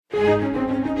In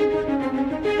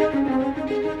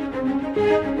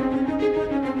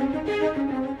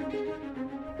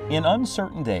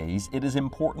uncertain days, it is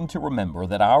important to remember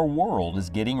that our world is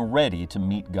getting ready to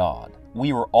meet God.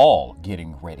 We are all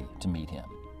getting ready to meet Him.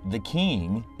 The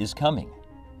King is coming.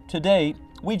 Today,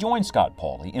 we join Scott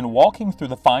Pauley in walking through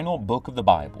the final book of the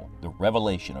Bible, the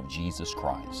revelation of Jesus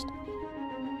Christ.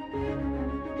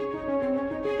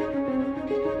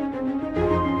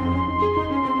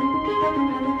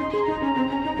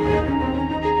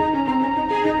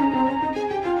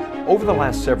 Over the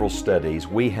last several studies,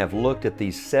 we have looked at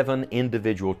these 7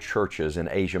 individual churches in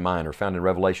Asia Minor, found in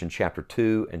Revelation chapter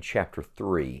 2 and chapter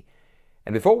 3.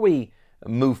 And before we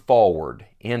move forward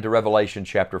into Revelation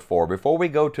chapter 4, before we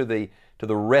go to the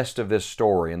rest of this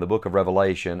story in the book of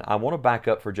Revelation, I want to back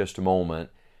up for just a moment,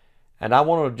 and I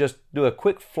want to just do a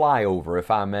quick flyover,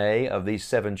 if I may, of these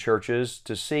 7 churches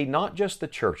to see not just the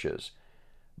churches,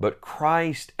 but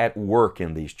Christ at work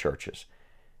in these churches.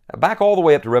 Back all the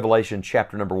way up to Revelation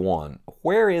chapter number 1.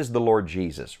 Where is the Lord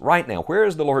Jesus? Right now, where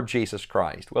is the Lord Jesus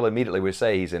Christ? Well, immediately we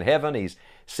say He's in heaven. He's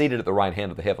seated at the right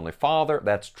hand of the Heavenly Father.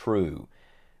 That's true.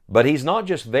 But He's not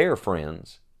just there,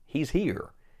 friends. He's here.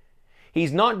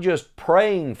 He's not just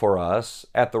praying for us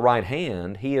at the right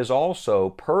hand. He is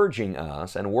also purging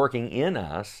us and working in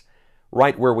us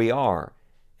right where we are.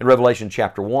 In Revelation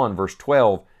chapter 1, verse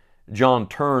 12, John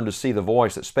turned to see the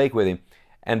voice that spake with him.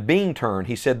 And being turned,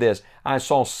 he said this, I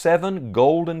saw 7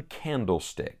 golden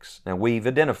candlesticks. Now we've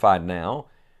identified now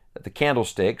that the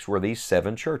candlesticks were these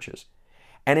 7 churches.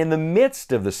 And in the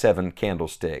midst of the 7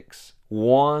 candlesticks,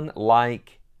 one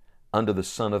like unto the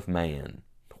Son of Man.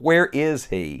 Where is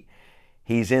He?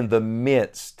 He's in the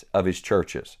midst of His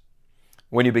churches.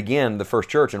 When you begin the first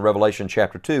church in Revelation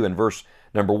chapter 2 and verse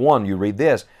number 1, you read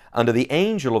this, Unto the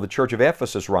angel of the church of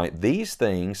Ephesus write, These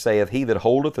things saith He that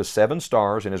holdeth the 7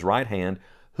 stars in His right hand,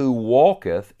 who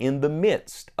walketh in the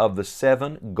midst of the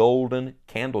 7 golden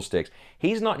candlesticks.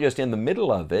 He's not just in the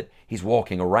middle of it, He's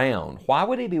walking around. Why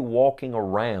would He be walking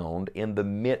around in the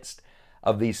midst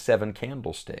of these 7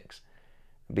 candlesticks?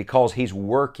 Because He's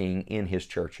working in His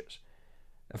churches.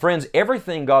 Friends,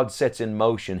 everything God sets in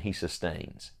motion, He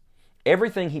sustains.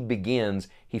 Everything He begins,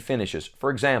 He finishes. For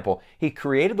example, He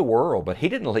created the world, but He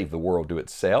didn't leave the world to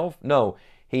itself. No,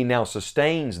 He now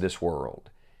sustains this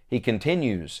world. He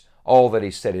continues all that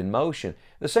He set in motion.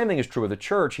 The same thing is true of the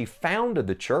church. He founded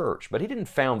the church, but He didn't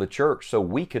found the church so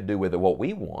we could do with it what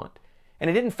we want. And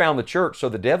He didn't found the church so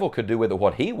the devil could do with it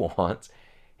what he wants.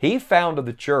 He founded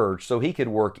the church so He could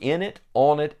work in it,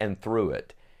 on it, and through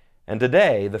it. And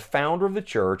today, the founder of the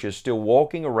church is still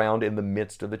walking around in the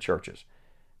midst of the churches.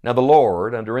 Now the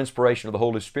Lord, under inspiration of the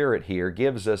Holy Spirit here,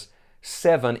 gives us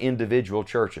 7 individual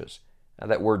churches. Now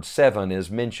that word 7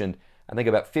 is mentioned, I think,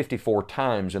 about 54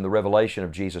 times in the revelation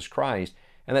of Jesus Christ,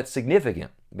 and that's significant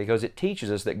because it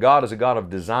teaches us that God is a God of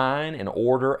design and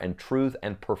order and truth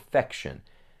and perfection.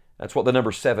 That's what the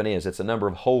number 7 is. It's a number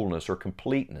of wholeness or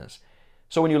completeness.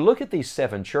 So when you look at these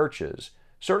 7 churches,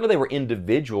 certainly they were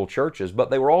individual churches,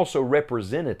 but they were also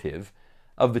representative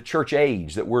of the church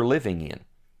age that we're living in.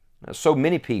 So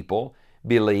many people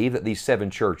believe that these 7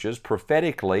 churches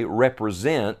prophetically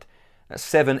represent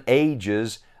 7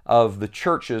 ages of the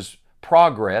church's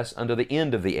progress unto the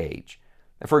end of the age.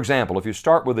 For example, if you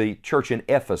start with the church in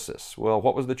Ephesus, well,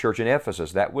 what was the church in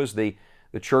Ephesus? That was the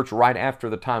church right after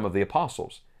the time of the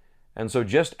apostles. And so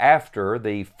just after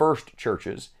the first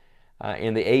churches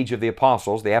in the age of the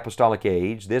apostles, the apostolic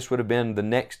age, this would have been the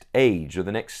next age or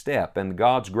the next step. And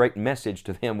God's great message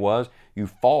to them was,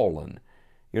 you've fallen.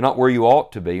 You're not where you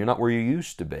ought to be. You're not where you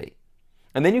used to be.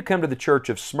 And then you come to the church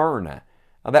of Smyrna.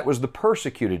 That was the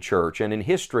persecuted church, and in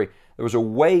history there was a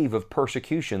wave of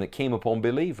persecution that came upon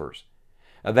believers.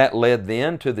 That led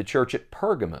then to the church at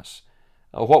Pergamos.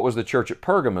 What was the church at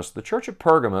Pergamos? The church at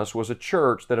Pergamos was a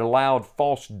church that allowed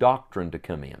false doctrine to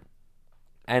come in.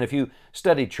 And if you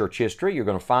study church history, you're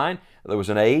going to find there was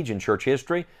an age in church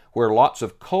history where lots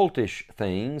of cultish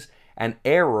things and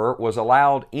error was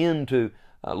allowed into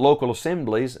local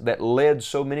assemblies that led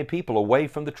so many people away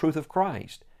from the truth of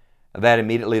Christ. That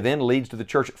immediately then leads to the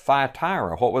church at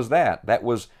Thyatira. What was that? That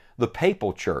was the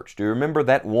papal church. Do you remember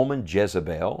that woman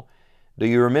Jezebel? Do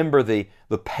you remember the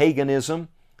paganism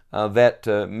that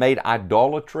made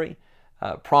idolatry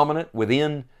prominent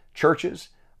within churches?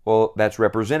 Well, that's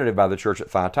represented by the church at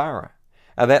Thyatira.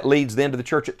 That leads then to the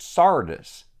church at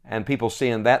Sardis, and people see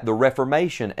in that the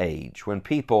Reformation age, when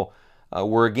people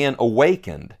were again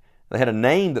awakened. They had a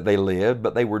name that they lived,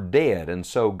 but they were dead, and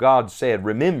so God said,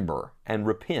 remember and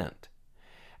repent.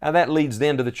 And that leads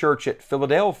then to the church at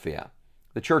Philadelphia,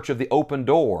 the church of the open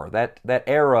door, that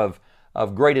era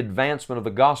of great advancement of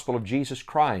the gospel of Jesus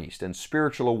Christ and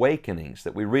spiritual awakenings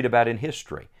that we read about in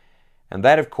history. And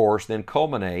that, of course, then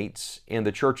culminates in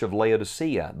the church of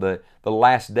Laodicea, the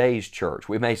last days church.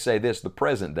 We may say this, the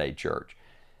present day church,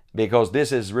 because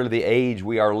this is really the age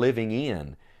we are living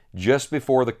in, just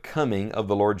before the coming of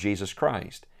the Lord Jesus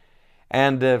Christ.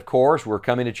 And of course, we're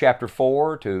coming to chapter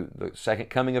 4, to the second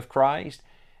coming of Christ,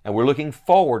 and we're looking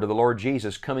forward to the Lord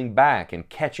Jesus coming back and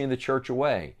catching the church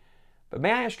away. But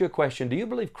may I ask you a question? Do you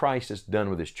believe Christ is done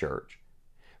with His church?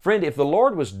 Friend, if the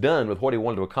Lord was done with what He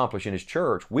wanted to accomplish in His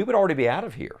church, we would already be out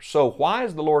of here. So why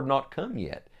has the Lord not come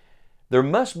yet? There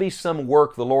must be some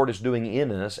work the Lord is doing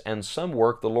in us and some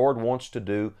work the Lord wants to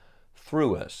do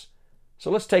through us.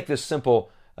 So let's take this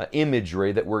simple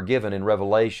imagery that we're given in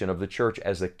Revelation of the church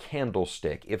as a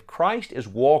candlestick. If Christ is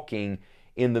walking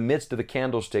in the midst of the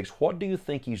candlesticks, what do you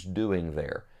think He's doing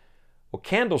there? Well,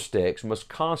 candlesticks must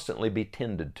constantly be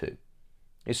tended to.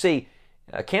 You see,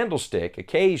 a candlestick,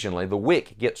 occasionally the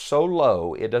wick gets so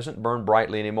low it doesn't burn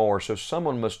brightly anymore, so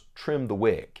someone must trim the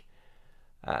wick.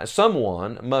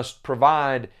 Someone must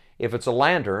provide, if it's a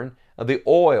lantern, the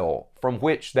oil from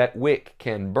which that wick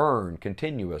can burn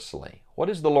continuously. What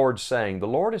is the Lord saying? The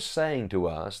Lord is saying to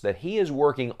us that He is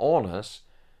working on us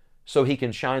so He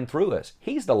can shine through us.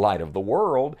 He's the light of the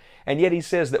world, and yet He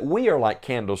says that we are like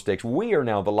candlesticks. We are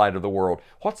now the light of the world.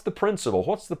 What's the principle?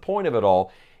 What's the point of it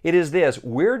all? It is this: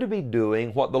 we're to be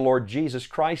doing what the Lord Jesus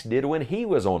Christ did when He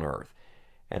was on earth,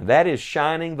 and that is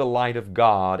shining the light of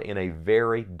God in a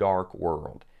very dark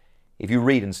world. If you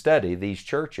read and study these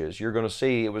churches, you're going to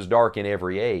see it was dark in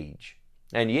every age.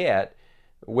 And yet,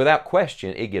 without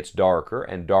question, it gets darker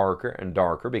and darker and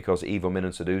darker because evil men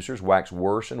and seducers wax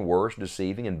worse and worse,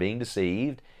 deceiving and being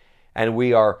deceived. And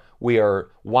we are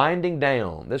winding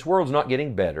down. This world's not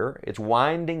getting better. It's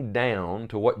winding down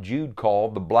to what Jude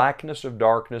called the blackness of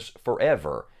darkness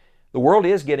forever. The world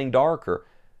is getting darker.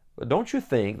 But don't you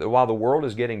think that while the world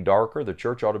is getting darker, the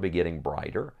church ought to be getting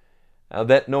brighter?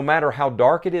 That no matter how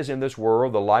dark it is in this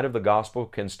world, the light of the gospel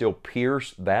can still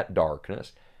pierce that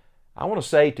darkness. I want to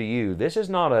say to you, this is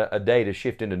not a day to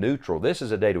shift into neutral. This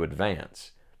is a day to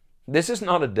advance. This is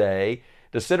not a day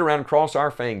to sit around and cross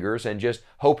our fingers and just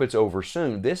hope it's over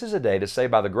soon. This is a day to say,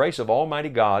 by the grace of Almighty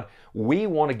God, we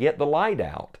want to get the light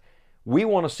out. We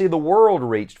want to see the world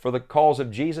reached for the cause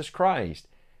of Jesus Christ.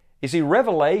 You see,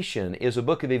 Revelation is a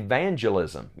book of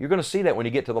evangelism. You're going to see that when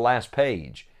you get to the last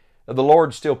page. The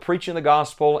Lord still preaching the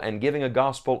gospel and giving a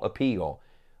gospel appeal.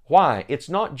 Why? It's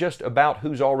not just about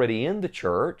who's already in the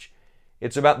church.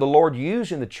 It's about the Lord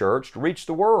using the church to reach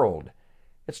the world.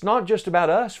 It's not just about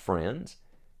us, friends.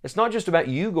 It's not just about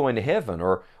you going to heaven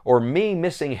or me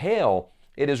missing hell.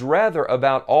 It is rather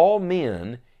about all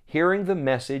men hearing the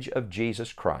message of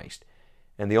Jesus Christ.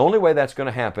 And the only way that's going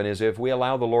to happen is if we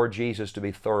allow the Lord Jesus to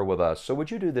be thorough with us. So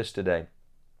would you do this today?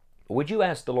 Would you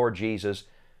ask the Lord Jesus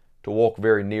to walk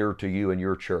very near to you and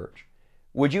your church?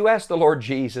 Would you ask the Lord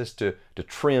Jesus to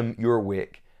trim your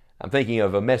wick? I'm thinking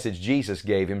of a message Jesus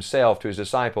gave Himself to His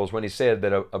disciples when He said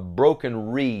that a broken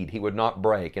reed He would not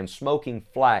break and smoking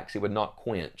flax He would not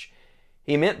quench.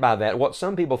 He meant by that what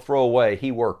some people throw away,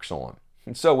 He works on.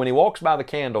 And so when He walks by the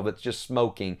candle that's just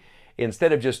smoking,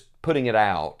 instead of just putting it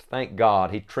out, thank God,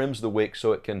 He trims the wick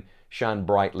so it can shine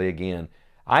brightly again.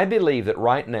 I believe that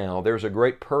right now there's a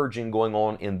great purging going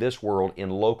on in this world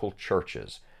in local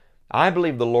churches. I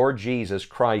believe the Lord Jesus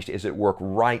Christ is at work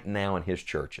right now in His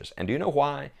churches. And do you know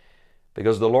why?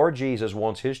 Because the Lord Jesus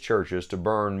wants His churches to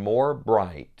burn more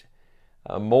bright,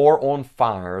 more on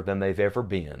fire than they've ever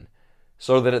been,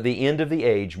 so that at the end of the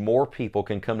age, more people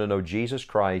can come to know Jesus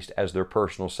Christ as their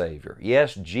personal Savior.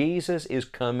 Yes, Jesus is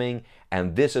coming,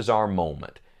 and this is our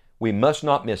moment. We must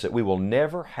not miss it. We will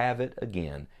never have it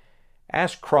again.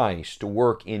 Ask Christ to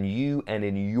work in you and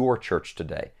in your church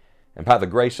today. And by the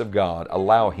grace of God,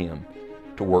 allow Him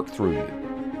to work through you.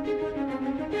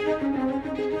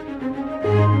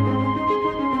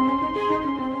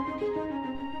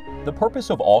 The purpose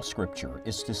of all Scripture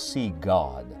is to see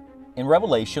God. In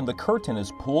Revelation, the curtain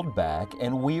is pulled back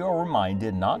and we are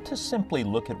reminded not to simply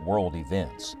look at world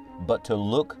events, but to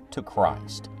look to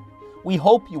Christ. We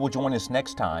hope you will join us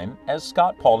next time as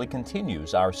Scott Pauley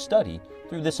continues our study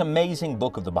through this amazing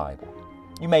book of the Bible.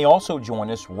 You may also join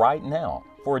us right now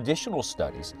for additional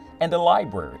studies and a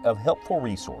library of helpful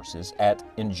resources at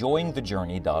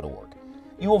enjoyingthejourney.org.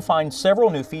 You will find several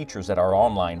new features at our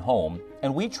online home,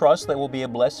 and we trust they will be a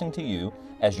blessing to you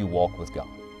as you walk with God.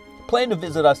 Plan to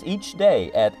visit us each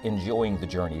day at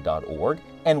enjoyingthejourney.org,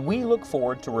 and we look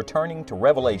forward to returning to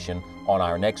Revelation on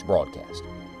our next broadcast.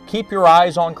 Keep your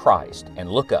eyes on Christ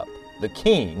and look up. The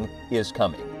King is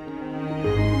coming.